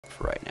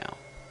for right now.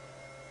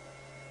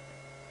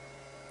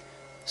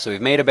 So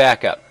we've made a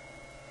backup.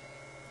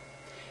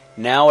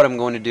 Now what I'm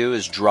going to do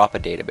is drop a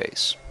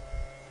database.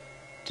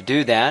 To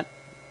do that,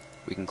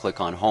 we can click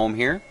on Home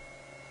here,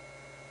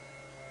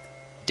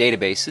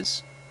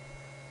 Databases.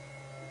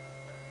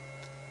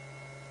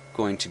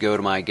 Going to go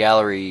to my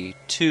Gallery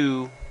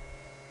 2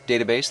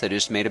 database that I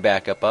just made a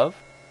backup of.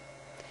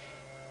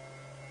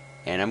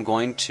 And I'm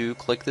going to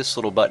click this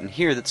little button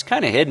here that's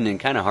kind of hidden and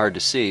kind of hard to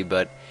see,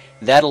 but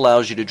that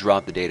allows you to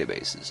drop the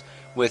databases.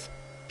 With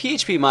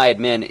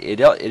phpMyAdmin,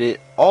 it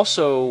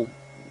also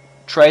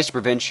tries to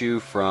prevent you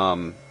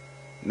from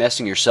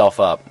messing yourself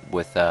up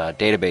with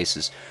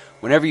databases.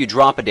 Whenever you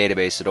drop a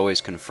database, it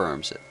always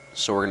confirms it.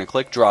 So we're going to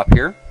click Drop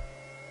here.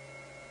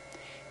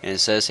 And it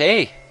says,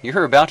 hey,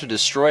 you're about to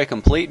destroy a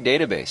complete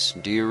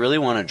database. Do you really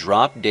want to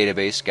drop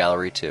database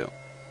Gallery 2?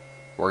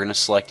 We're going to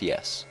select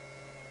Yes.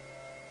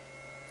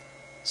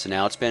 So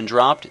now it's been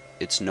dropped.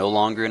 It's no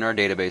longer in our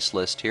database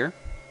list here.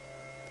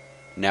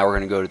 Now we're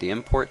going to go to the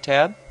Import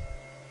tab.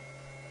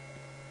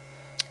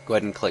 Go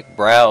ahead and click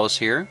Browse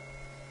here.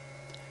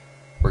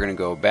 We're going to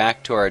go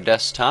back to our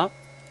desktop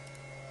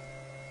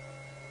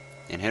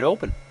and hit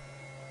Open.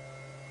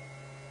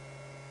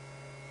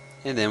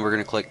 And then we're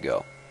going to click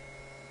Go.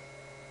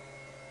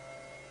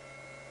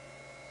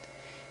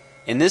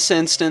 In this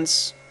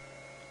instance,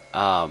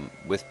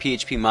 with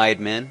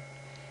phpMyAdmin,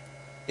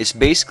 it's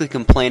basically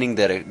complaining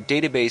that a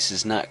database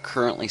is not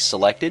currently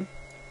selected.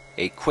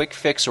 A quick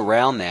fix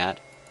around that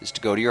is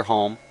to go to your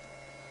home,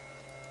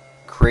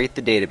 create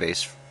the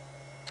database,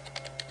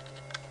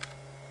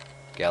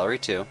 Gallery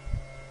 2.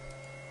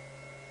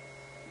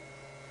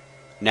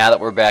 Now that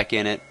we're back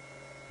in it,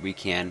 we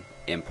can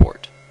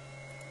import.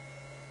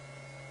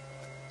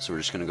 So we're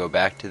just going to go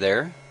back to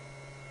there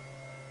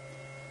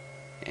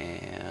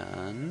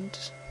and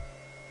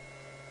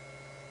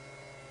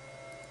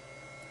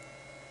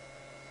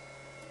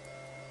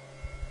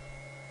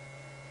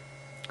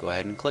go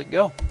ahead and click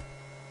Go.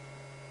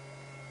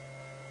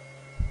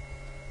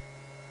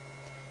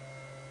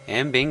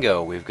 And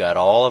bingo, we've got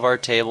all of our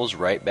tables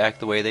right back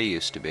the way they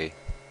used to be.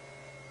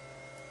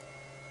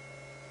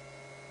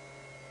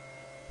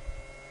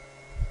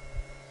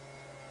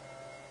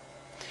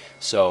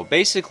 So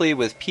basically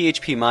with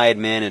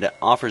phpMyAdmin, it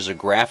offers a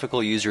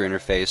graphical user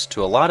interface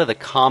to a lot of the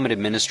common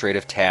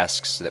administrative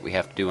tasks that we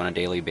have to do on a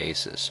daily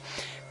basis.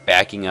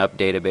 Backing up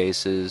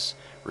databases,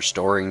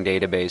 restoring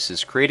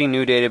databases, creating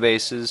new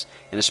databases,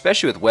 and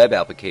especially with web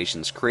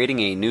applications, creating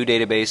a new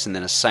database and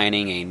then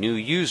assigning a new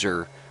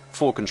user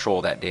full control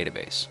of that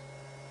database.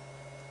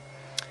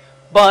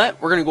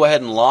 But we're going to go ahead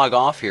and log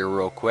off here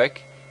real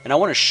quick, and I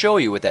want to show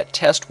you what that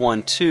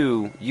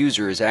test12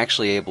 user is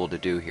actually able to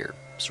do here.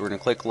 So we're going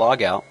to click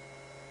Log Out.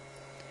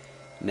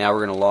 Now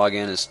we're going to log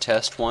in as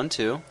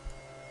test12.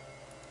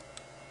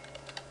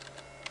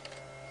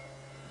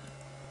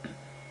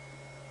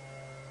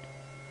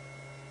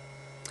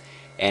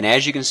 And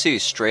as you can see,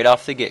 straight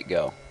off the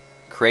get-go,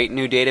 create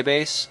new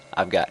database,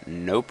 I've got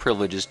no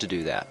privileges to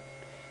do that.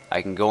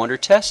 I can go under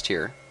Test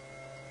here,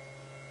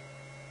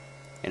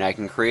 and I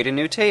can create a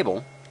new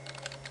table.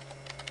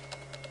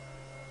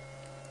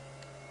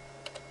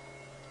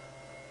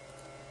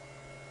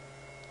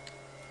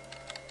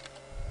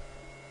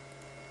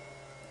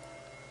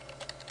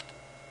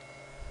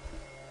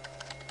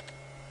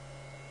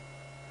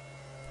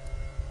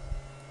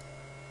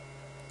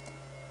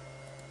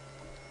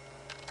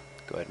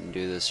 Go ahead and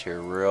do this here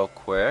real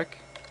quick.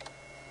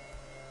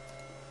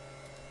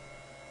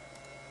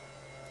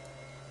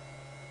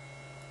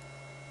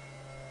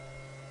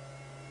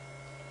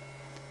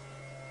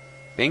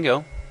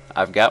 Bingo,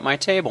 I've got my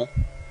table.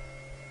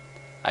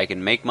 I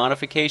can make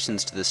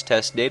modifications to this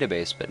test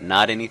database, but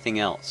not anything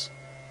else.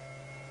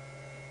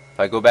 If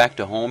I go back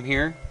to Home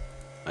here,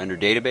 under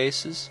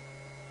Databases,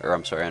 or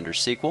I'm sorry, under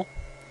SQL,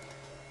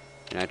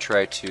 and I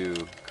try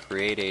to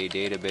create a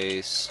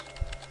database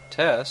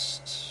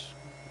test,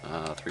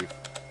 3,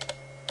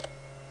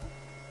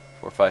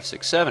 4, 5,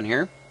 6, 7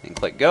 here, and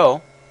click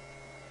Go,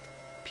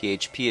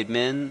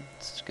 phpAdmin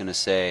is going to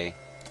say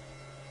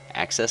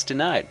access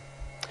denied.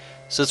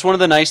 So it's one of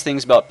the nice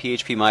things about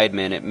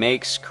phpMyAdmin. It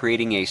makes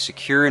creating a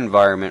secure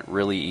environment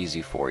really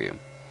easy for you.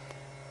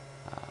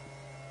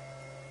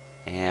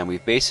 And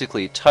we've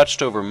basically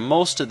touched over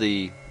most of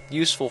the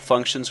useful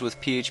functions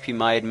with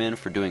phpMyAdmin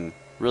for doing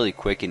really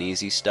quick and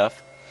easy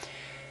stuff.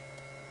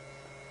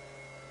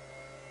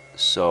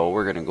 So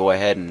we're going to go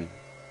ahead and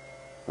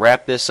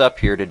wrap this up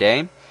here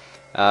today.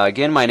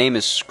 Again, my name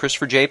is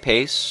Christopher J.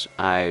 Pace.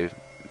 I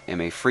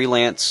am a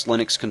freelance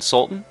Linux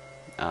consultant.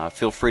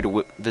 Feel free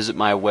to visit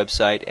my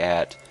website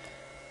at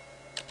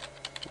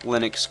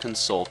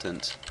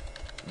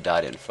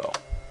linuxconsultant.info.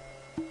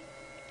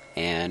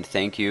 And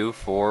thank you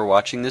for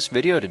watching this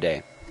video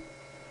today.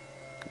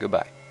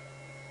 Goodbye.